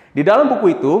 Di dalam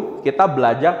buku itu kita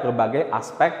belajar berbagai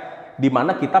aspek di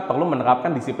mana kita perlu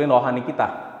menerapkan disiplin rohani kita,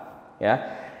 ya.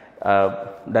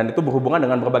 Dan itu berhubungan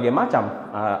dengan berbagai macam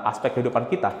aspek kehidupan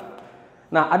kita.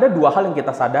 Nah, ada dua hal yang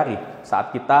kita sadari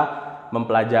saat kita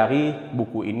mempelajari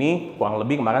buku ini kurang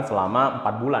lebih kemarin selama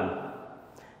 4 bulan.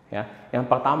 Ya, yang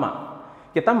pertama,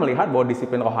 kita melihat bahwa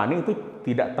disiplin rohani itu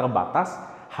tidak terbatas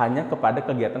hanya kepada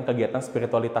kegiatan-kegiatan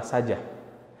spiritualitas saja.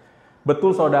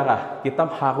 Betul saudara, kita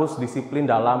harus disiplin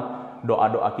dalam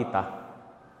doa-doa kita,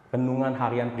 renungan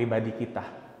harian pribadi kita,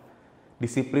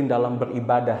 disiplin dalam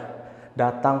beribadah,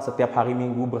 datang setiap hari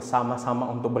Minggu bersama-sama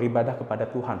untuk beribadah kepada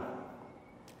Tuhan.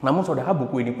 Namun saudara,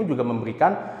 buku ini pun juga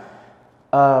memberikan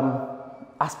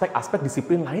aspek-aspek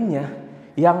disiplin lainnya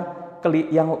yang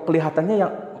kelihatannya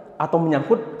atau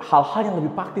menyangkut hal-hal yang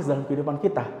lebih praktis dalam kehidupan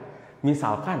kita.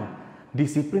 Misalkan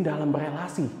disiplin dalam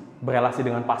berelasi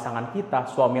dengan pasangan kita,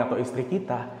 suami atau istri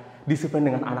kita, disiplin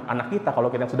dengan anak-anak kita kalau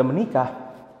kita sudah menikah,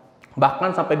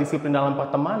 bahkan sampai disiplin dalam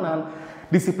pertemanan,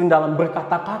 disiplin dalam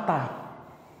berkata-kata.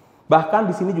 Bahkan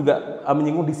di sini juga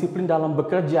menyinggung disiplin dalam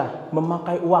bekerja,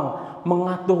 memakai uang,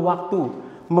 mengatur waktu,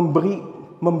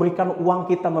 memberikan uang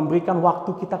kita, memberikan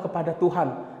waktu kita kepada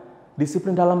Tuhan.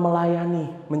 Disiplin dalam melayani,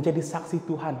 menjadi saksi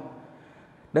Tuhan.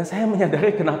 Dan saya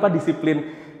menyadari kenapa disiplin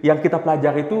yang kita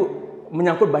pelajari itu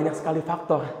menyangkut banyak sekali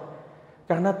faktor.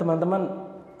 Karena teman-teman,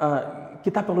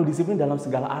 kita perlu disiplin dalam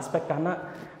segala aspek karena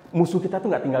musuh kita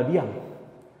tuh nggak tinggal diam.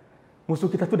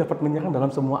 Musuh kita tuh dapat menyerang dalam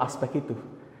semua aspek itu.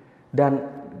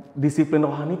 Dan disiplin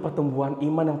rohani, pertumbuhan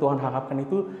iman yang Tuhan harapkan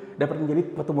itu dapat menjadi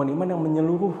pertumbuhan iman yang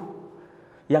menyeluruh.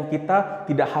 Yang kita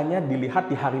tidak hanya dilihat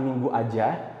di hari Minggu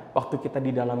aja, waktu kita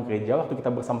di dalam gereja, waktu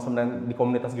kita bersama-sama di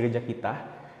komunitas gereja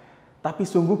kita, tapi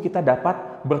sungguh kita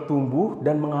dapat bertumbuh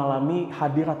dan mengalami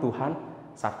hadirat Tuhan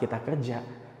saat kita kerja,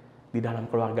 di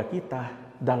dalam keluarga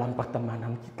kita, dalam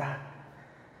pertemanan kita,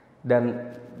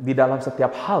 dan di dalam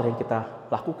setiap hal yang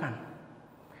kita lakukan.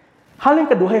 Hal yang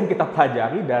kedua yang kita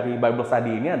pelajari dari Bible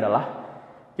Study ini adalah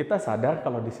kita sadar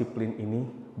kalau disiplin ini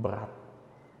berat,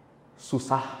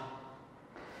 susah.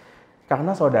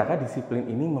 Karena saudara, disiplin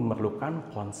ini memerlukan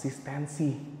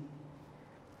konsistensi.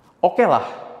 Oke lah,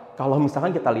 kalau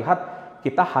misalkan kita lihat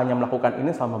kita hanya melakukan ini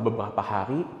selama beberapa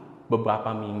hari,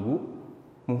 beberapa minggu,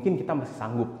 mungkin kita masih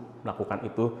sanggup melakukan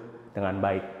itu dengan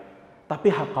baik.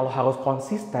 Tapi kalau harus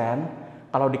konsisten,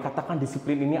 kalau dikatakan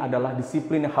disiplin ini adalah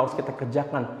disiplin yang harus kita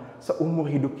kerjakan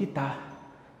seumur hidup kita.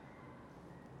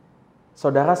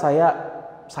 Saudara,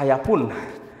 saya pun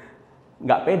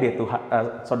nggak pede tuh,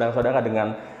 saudara-saudara,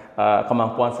 dengan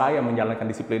kemampuan saya menjalankan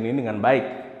disiplin ini dengan baik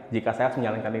jika saya harus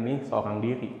menjalankan ini seorang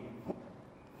diri.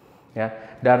 Ya,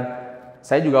 dan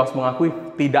saya juga harus mengakui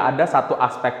tidak ada satu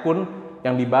aspek pun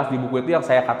yang dibahas di buku itu yang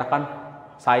saya katakan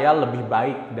saya lebih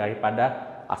baik daripada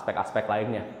aspek-aspek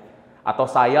lainnya, atau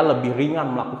saya lebih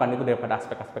ringan melakukan itu daripada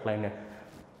aspek-aspek lainnya.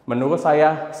 Menurut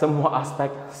saya semua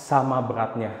aspek sama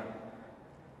beratnya,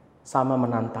 sama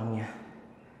menantangnya.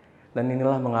 Dan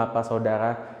inilah mengapa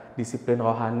saudara, disiplin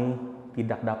rohani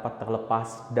tidak dapat terlepas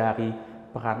dari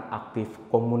peran aktif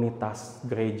komunitas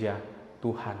gereja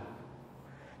Tuhan.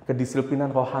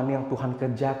 Kedisiplinan rohani yang Tuhan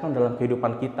kerjakan dalam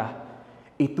kehidupan kita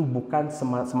itu bukan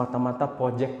semata-mata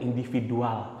proyek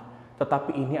individual,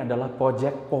 tetapi ini adalah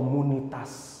proyek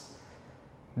komunitas,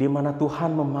 di mana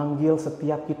Tuhan memanggil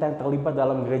setiap kita yang terlibat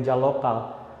dalam gereja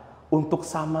lokal untuk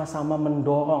sama-sama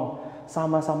mendorong,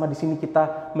 sama-sama di sini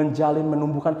kita menjalin,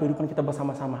 menumbuhkan kehidupan kita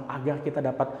bersama-sama agar kita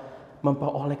dapat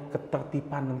memperoleh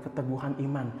ketertiban dan keteguhan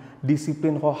iman,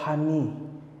 disiplin rohani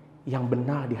yang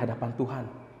benar di hadapan Tuhan,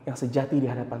 yang sejati di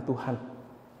hadapan Tuhan.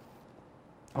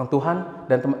 Tuhan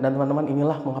dan teman-teman,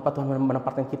 inilah mengapa Tuhan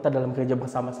menempatkan kita dalam gereja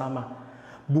bersama-sama,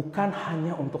 bukan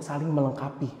hanya untuk saling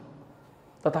melengkapi,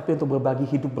 tetapi untuk berbagi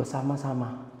hidup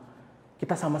bersama-sama.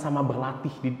 Kita sama-sama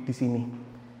berlatih di sini.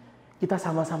 Kita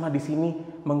sama-sama di sini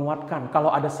menguatkan.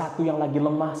 Kalau ada satu yang lagi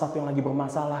lemah, satu yang lagi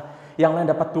bermasalah, yang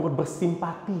lain dapat turut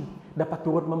bersimpati, dapat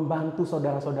turut membantu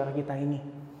saudara-saudara kita ini.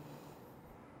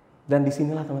 Dan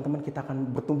disinilah teman-teman kita akan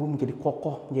bertumbuh menjadi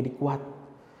kokoh, menjadi kuat.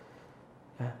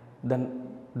 Ya, dan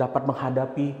dapat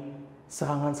menghadapi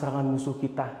serangan-serangan musuh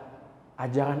kita,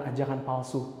 ajaran-ajaran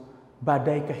palsu,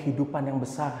 badai kehidupan yang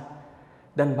besar.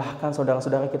 Dan bahkan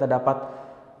saudara-saudara kita dapat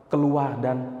keluar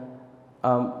dan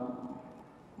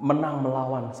menang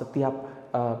melawan setiap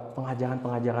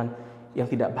pengajaran-pengajaran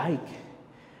yang tidak baik.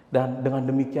 Dan dengan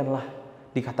demikianlah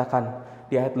dikatakan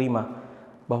di ayat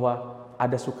 5 bahwa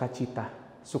ada sukacita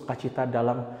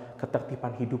dalam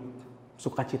ketertiban hidup,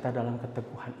 sukacita dalam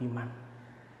keteguhan iman.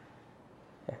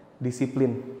 Ya,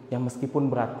 disiplin yang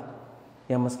meskipun berat,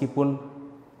 yang meskipun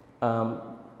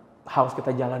harus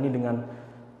kita jalani dengan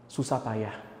susah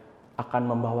payah, akan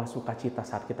membawa sukacita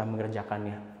saat kita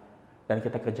mengerjakannya. Dan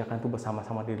kita kerjakan itu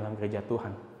bersama-sama di dalam gereja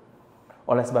Tuhan.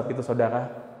 Oleh sebab itu saudara,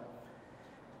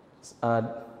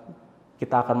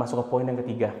 kita akan masuk ke poin yang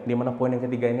ketiga, di mana poin yang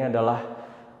ketiga ini adalah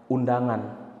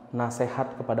undangan,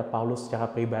 nasihat kepada Paulus secara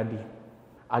pribadi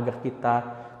agar kita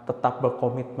tetap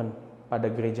berkomitmen pada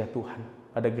gereja Tuhan,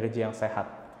 pada gereja yang sehat.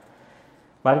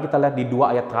 Mari kita lihat di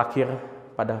 2 ayat terakhir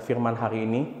pada firman hari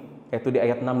ini, yaitu di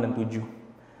ayat 6 dan 7.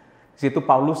 Di situ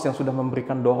Paulus yang sudah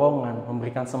memberikan dorongan,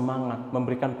 memberikan semangat,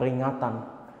 memberikan peringatan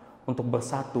untuk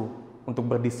bersatu, untuk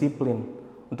berdisiplin,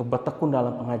 untuk bertekun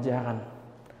dalam pengajaran.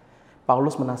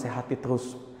 Paulus menasehati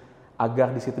terus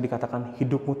agar di situ dikatakan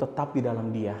hidupmu tetap di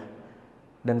dalam Dia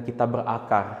dan kita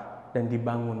berakar dan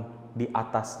dibangun di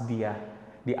atas Dia,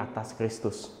 di atas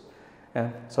Kristus. Ya,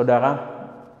 saudara,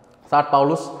 saat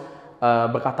Paulus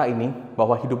berkata ini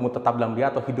bahwa hidupmu tetap dalam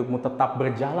Dia atau hidupmu tetap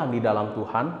berjalan di dalam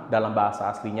Tuhan, dalam bahasa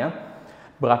aslinya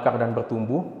berakar dan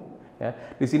bertumbuh. Ya,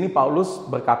 di sini Paulus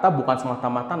berkata bukan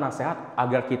semata-mata nasihat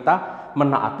agar kita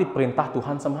menaati perintah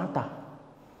Tuhan semata.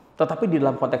 Tetapi di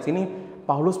dalam konteks ini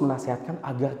Paulus menasihatkan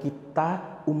agar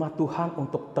kita umat Tuhan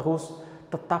untuk terus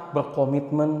tetap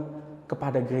berkomitmen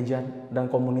kepada gereja dan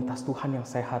komunitas Tuhan yang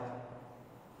sehat.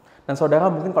 Dan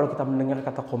saudara, mungkin kalau kita mendengar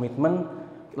kata komitmen,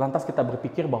 lantas kita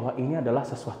berpikir bahwa ini adalah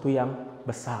sesuatu yang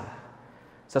besar,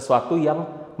 sesuatu yang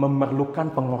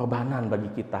memerlukan pengorbanan bagi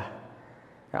kita.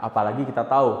 Ya, apalagi kita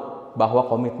tahu bahwa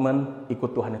komitmen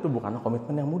ikut Tuhan itu bukanlah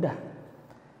komitmen yang mudah.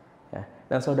 Ya,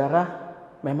 dan saudara,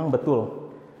 memang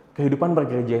betul, kehidupan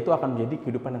bergereja itu akan menjadi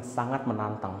kehidupan yang sangat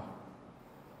menantang.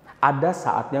 Ada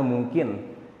saatnya mungkin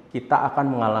kita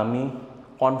akan mengalami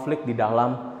konflik di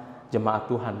dalam jemaat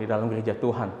Tuhan, di dalam gereja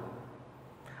Tuhan.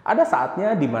 Ada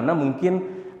saatnya di mana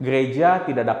mungkin gereja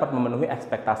tidak dapat memenuhi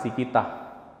ekspektasi kita.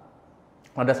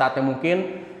 Ada saatnya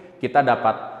mungkin kita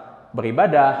dapat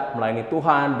beribadah, melayani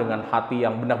Tuhan dengan hati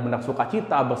yang benar-benar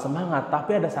sukacita, bersemangat.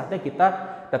 Tapi ada saatnya kita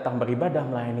datang beribadah,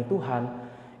 melayani Tuhan,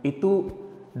 itu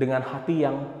dengan hati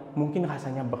yang mungkin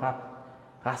rasanya berat,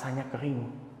 rasanya kering.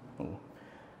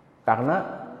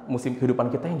 Karena musim kehidupan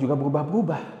kita yang juga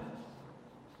berubah-ubah.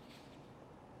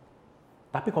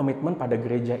 Tapi komitmen pada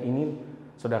gereja ini,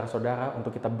 saudara-saudara,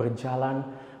 untuk kita berjalan,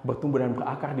 bertumbuh dan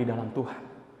berakar di dalam Tuhan.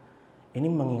 Ini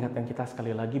mengingatkan kita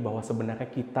sekali lagi bahwa sebenarnya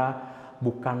kita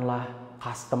bukanlah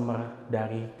customer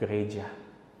dari gereja.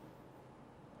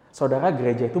 Saudara,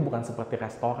 gereja itu bukan seperti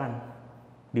restoran,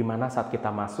 di mana saat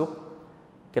kita masuk,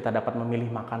 kita dapat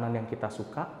memilih makanan yang kita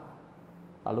suka,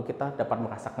 lalu kita dapat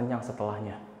merasa kenyang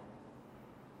setelahnya.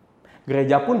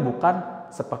 Gereja pun bukan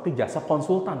seperti jasa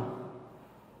konsultan,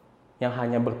 yang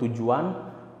hanya bertujuan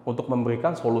untuk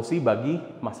memberikan solusi bagi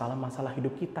masalah-masalah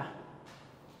hidup kita.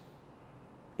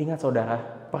 Ingat saudara,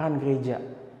 peran gereja.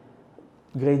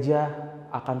 Gereja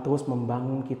akan terus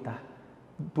membangun kita.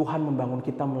 Tuhan membangun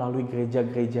kita melalui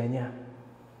gereja-gerejanya.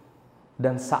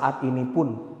 Dan saat ini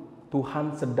pun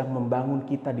Tuhan sedang membangun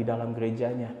kita di dalam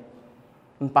gerejanya.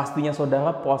 Dan pastinya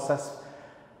saudara, proses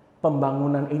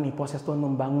pembangunan ini, proses Tuhan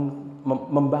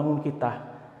membangun kita,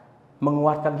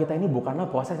 menguatkan kita ini bukanlah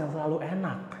proses yang selalu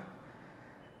enak.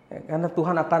 Karena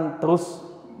Tuhan akan terus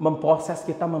memproses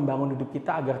kita, membangun hidup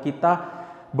kita agar kita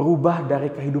berubah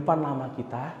dari kehidupan lama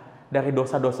kita, dari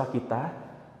dosa-dosa kita,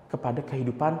 kepada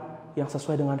kehidupan yang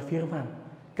sesuai dengan firman.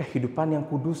 Kehidupan yang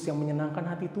kudus, yang menyenangkan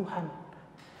hati Tuhan.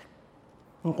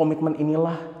 Komitmen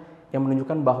inilah yang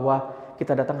menunjukkan bahwa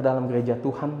kita datang ke dalam gereja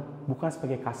Tuhan bukan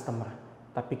sebagai customer,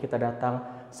 tapi kita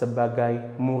datang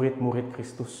sebagai murid-murid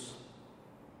Kristus.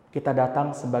 Kita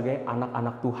datang sebagai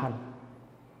anak-anak Tuhan.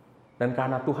 Dan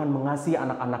karena Tuhan mengasihi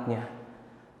anak-anaknya,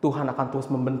 Tuhan akan terus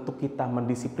membentuk kita,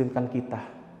 mendisiplinkan kita.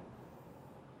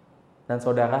 Dan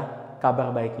saudara,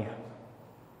 kabar baiknya,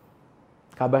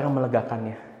 kabar yang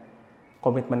melegakannya,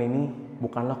 komitmen ini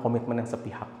bukanlah komitmen yang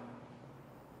sepihak.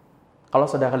 Kalau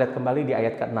saudara lihat kembali di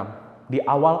ayat ke-6, di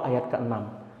awal ayat ke-6,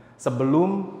 sebelum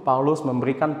Paulus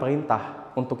memberikan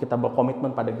perintah untuk kita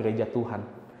berkomitmen pada gereja Tuhan,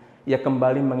 ia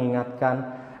kembali mengingatkan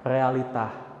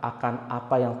realita akan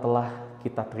apa yang telah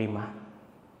kita terima,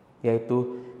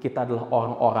 yaitu kita adalah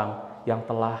orang-orang yang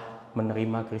telah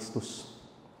menerima Kristus.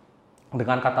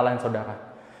 Dengan kata lain saudara,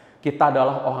 kita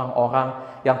adalah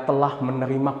orang-orang yang telah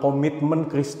menerima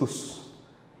komitmen Kristus,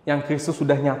 yang Kristus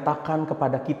sudah nyatakan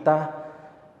kepada kita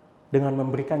dengan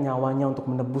memberikan nyawanya untuk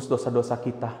menebus dosa-dosa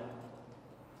kita.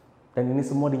 Dan ini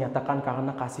semua dinyatakan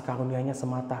karena kasih karunia-Nya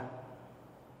semata.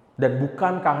 Dan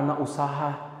bukan karena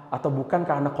usaha atau bukan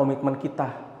karena komitmen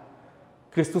kita.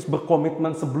 Kristus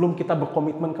berkomitmen sebelum kita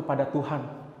berkomitmen kepada Tuhan.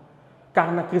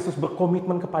 Karena Kristus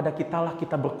berkomitmen kepada kita lah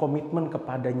kita berkomitmen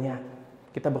kepadanya.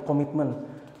 Kita berkomitmen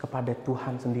kepada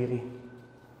Tuhan sendiri.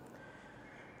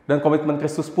 Dan komitmen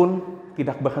Kristus pun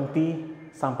tidak berhenti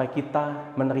sampai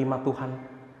kita menerima Tuhan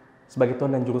sebagai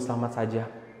Tuhan dan Juru Selamat saja.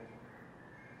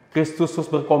 Kristus terus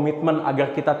berkomitmen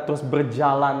agar kita terus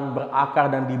berjalan,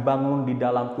 berakar dan dibangun di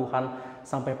dalam Tuhan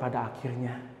sampai pada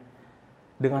akhirnya.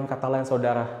 Dengan kata lain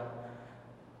saudara,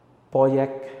 proyek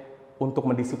untuk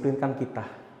mendisiplinkan kita,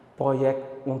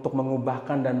 proyek untuk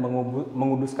mengubahkan dan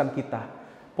menguduskan kita,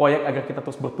 proyek agar kita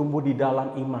terus bertumbuh di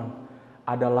dalam iman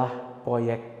adalah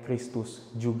proyek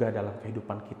Kristus juga dalam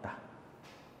kehidupan kita.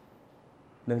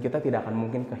 Dan kita tidak akan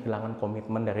mungkin kehilangan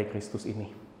komitmen dari Kristus ini.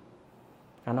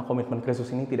 Karena komitmen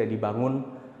Kristus ini tidak dibangun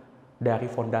dari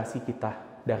fondasi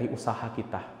kita, dari usaha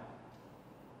kita.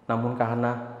 Namun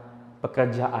karena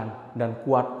pekerjaan dan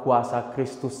kuat kuasa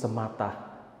Kristus semata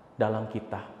dalam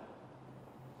kita.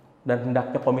 Dan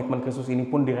hendaknya komitmen Kristus ini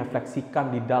pun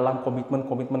direfleksikan di dalam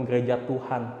komitmen-komitmen gereja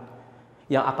Tuhan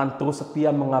yang akan terus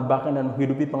setia mengabarkan dan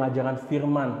menghidupi pengajaran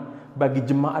firman bagi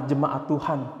jemaat-jemaat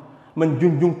Tuhan,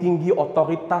 menjunjung tinggi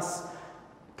otoritas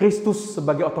Kristus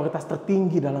sebagai otoritas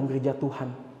tertinggi dalam gereja Tuhan.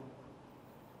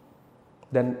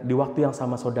 Dan di waktu yang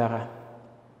sama saudara,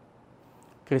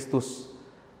 Kristus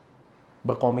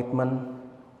berkomitmen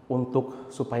untuk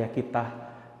supaya kita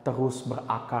terus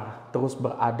berakar, terus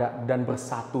berada dan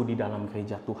bersatu di dalam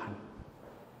gereja Tuhan.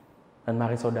 Dan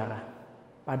mari saudara,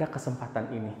 pada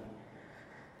kesempatan ini,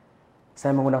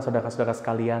 saya mengundang saudara-saudara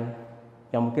sekalian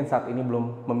yang mungkin saat ini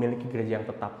belum memiliki gereja yang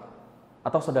tetap,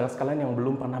 atau saudara sekalian yang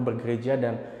belum pernah bergereja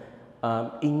dan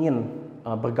ingin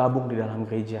bergabung di dalam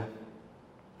gereja.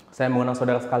 Saya mengundang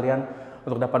saudara sekalian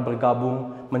untuk dapat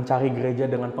bergabung, mencari gereja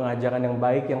dengan pengajaran yang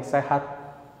baik, yang sehat,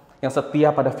 yang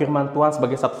setia pada firman Tuhan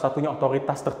sebagai satu-satunya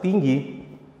otoritas tertinggi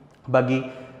bagi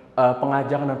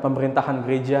pengajaran dan pemerintahan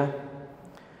gereja.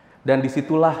 Dan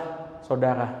disitulah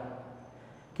saudara,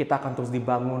 kita akan terus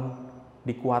dibangun,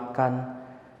 dikuatkan,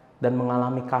 dan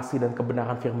mengalami kasih dan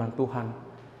kebenaran firman Tuhan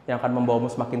yang akan membawamu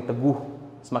semakin teguh,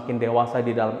 semakin dewasa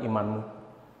di dalam imanmu.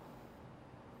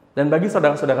 Dan bagi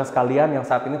saudara-saudara sekalian yang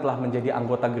saat ini telah menjadi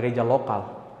anggota gereja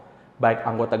lokal, baik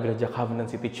anggota gereja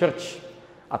Covenant City Church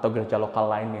atau gereja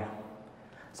lokal lainnya,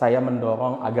 saya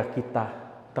mendorong agar kita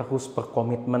terus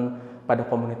berkomitmen pada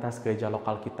komunitas gereja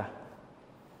lokal kita.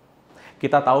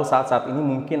 Kita tahu saat-saat ini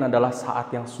mungkin adalah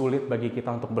saat yang sulit bagi kita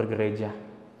untuk bergereja.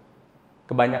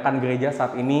 Kebanyakan gereja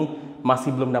saat ini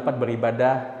masih belum dapat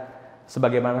beribadah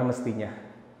sebagaimana mestinya.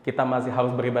 Kita masih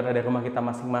harus beribadah dari rumah kita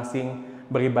masing-masing,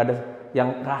 beribadah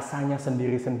yang rasanya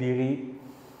sendiri-sendiri.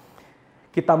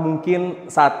 Kita mungkin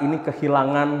saat ini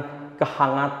kehilangan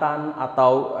kehangatan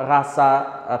atau rasa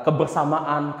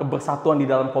kebersamaan, kebersatuan di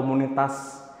dalam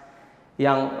komunitas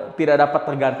yang tidak dapat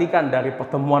tergantikan dari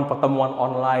pertemuan-pertemuan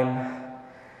online.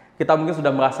 Kita mungkin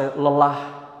sudah merasa lelah,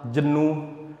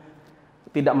 jenuh,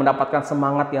 tidak mendapatkan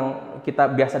semangat yang kita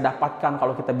biasa dapatkan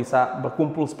kalau kita bisa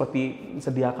berkumpul seperti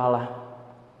sedia kala.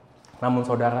 Namun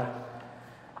saudara,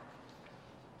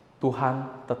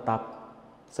 Tuhan tetap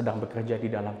sedang bekerja di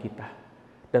dalam kita.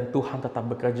 Dan Tuhan tetap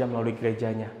bekerja melalui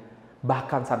gerejanya.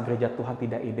 Bahkan saat gereja Tuhan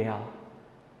tidak ideal.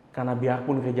 Karena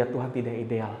biarpun gereja Tuhan tidak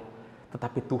ideal,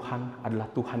 tetapi Tuhan adalah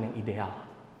Tuhan yang ideal.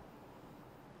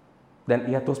 Dan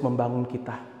Ia terus membangun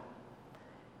kita.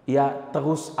 Ia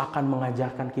terus akan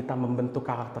mengajarkan kita, membentuk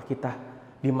karakter kita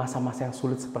di masa-masa yang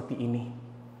sulit seperti ini.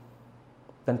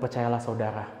 Dan percayalah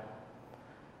saudara,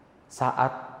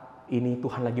 saat ini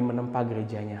Tuhan lagi menempa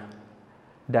gerejanya.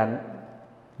 Dan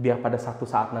biar pada satu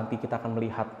saat nanti kita akan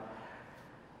melihat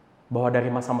bahwa dari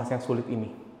masa-masa yang sulit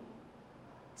ini,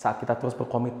 saat kita terus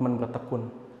berkomitmen, bertekun,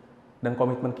 dan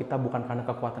komitmen kita bukan karena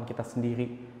kekuatan kita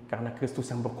sendiri, karena Kristus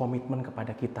yang berkomitmen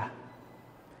kepada kita,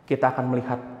 kita akan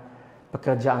melihat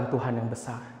pekerjaan Tuhan yang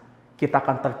besar. Kita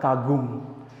akan terkagum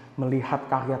melihat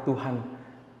karya Tuhan,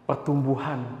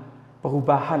 pertumbuhan,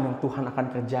 perubahan yang Tuhan akan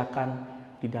kerjakan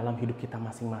di dalam hidup kita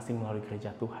masing-masing melalui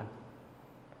gereja Tuhan.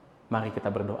 Mari kita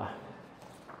berdoa.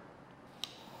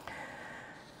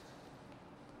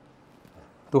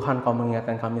 Tuhan, Kau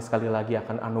mengingatkan kami sekali lagi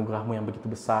akan anugerah-Mu yang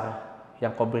begitu besar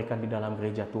yang Kau berikan di dalam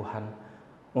gereja Tuhan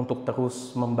untuk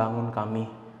terus membangun kami,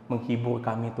 menghibur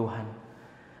kami Tuhan.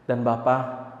 Dan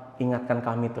Bapa, ingatkan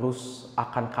kami terus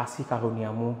akan kasih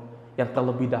karunia-Mu yang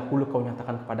terlebih dahulu Kau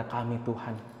nyatakan kepada kami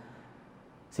Tuhan.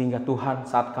 Sehingga Tuhan,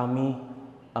 saat kami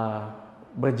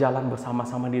berjalan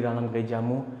bersama-sama di dalam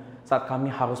gereja-Mu, saat kami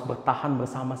harus bertahan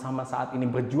bersama-sama saat ini,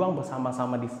 berjuang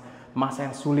bersama-sama di masa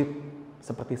yang sulit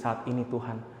seperti saat ini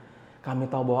Tuhan, kami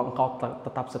tahu bahwa Engkau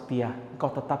tetap setia, Engkau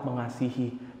tetap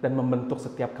mengasihi dan membentuk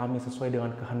setiap kami sesuai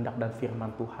dengan kehendak dan firman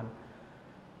Tuhan.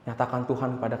 Nyatakan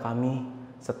Tuhan kepada kami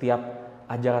setiap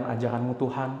ajaran-ajaran-Mu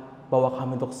Tuhan, bahwa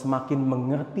kami untuk semakin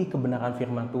mengerti kebenaran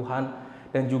firman Tuhan,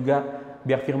 dan juga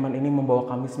biar firman ini membawa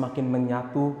kami semakin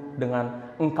menyatu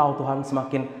dengan Engkau Tuhan,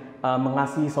 semakin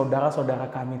mengasihi saudara-saudara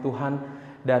kami Tuhan,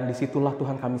 dan disitulah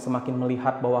Tuhan kami semakin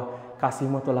melihat bahwa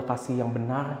kasih-Mu adalah kasih yang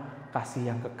benar,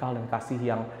 kasih yang kekal, dan kasih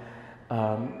yang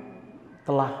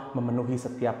telah memenuhi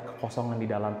setiap kekosongan di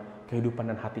dalam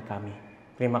kehidupan dan hati kami.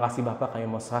 Terima kasih Bapa, kami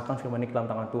mau serahkan firman ini ke dalam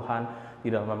tangan Tuhan. Di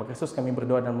dalam nama Kristus kami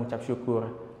berdoa dan mengucap syukur.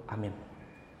 Amin.